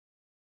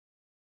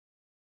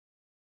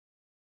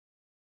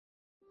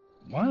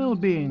While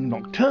being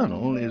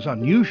nocturnal is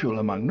unusual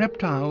among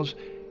reptiles,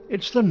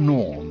 it's the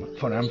norm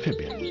for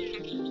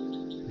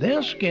amphibians.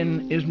 Their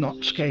skin is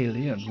not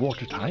scaly and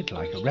watertight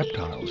like a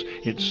reptile's.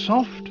 It's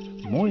soft,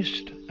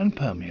 moist and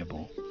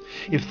permeable.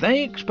 If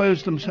they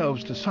exposed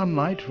themselves to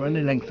sunlight for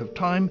any length of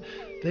time,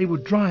 they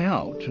would dry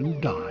out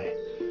and die.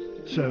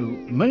 So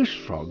most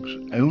frogs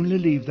only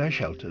leave their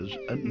shelters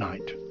at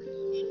night.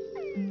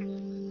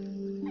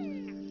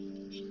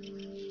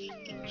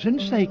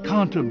 Since they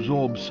can't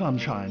absorb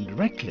sunshine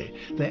directly,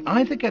 they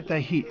either get their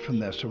heat from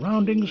their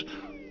surroundings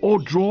or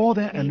draw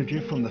their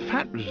energy from the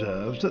fat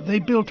reserves that they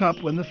built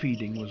up when the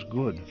feeding was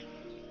good.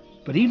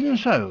 But even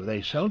so,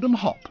 they seldom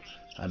hop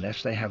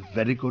unless they have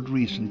very good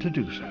reason to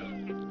do so.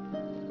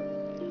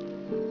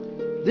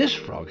 This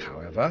frog,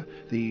 however,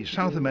 the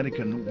South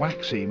American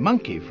Waxy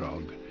monkey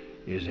frog,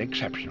 is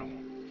exceptional.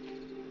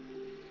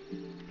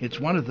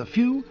 It's one of the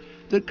few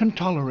that can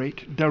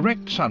tolerate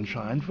direct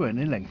sunshine for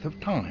any length of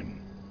time.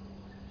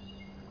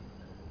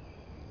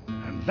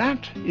 And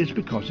that is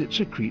because it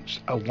secretes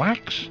a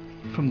wax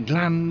from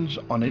glands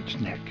on its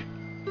neck.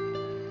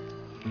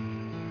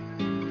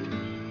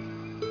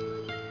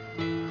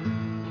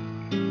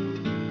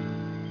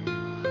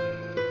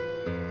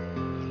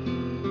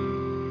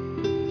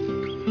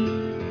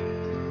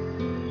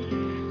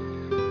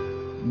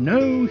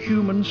 No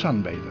human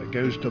sunbather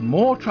goes to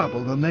more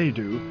trouble than they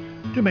do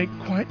to make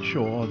quite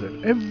sure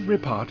that every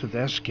part of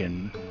their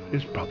skin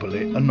is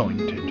properly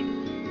anointed.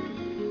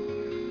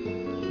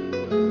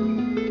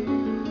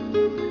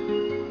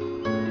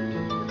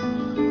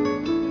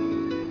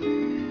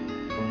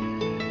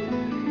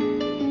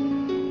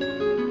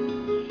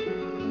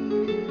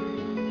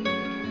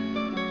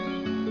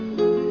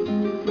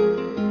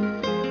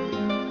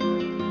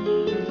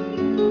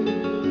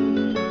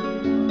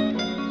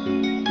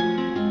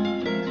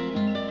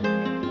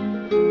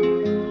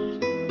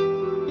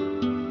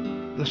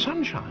 The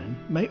sunshine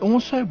may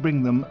also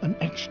bring them an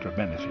extra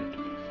benefit.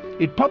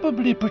 It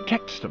probably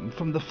protects them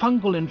from the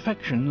fungal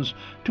infections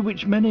to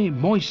which many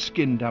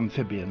moist-skinned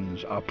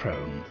amphibians are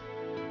prone.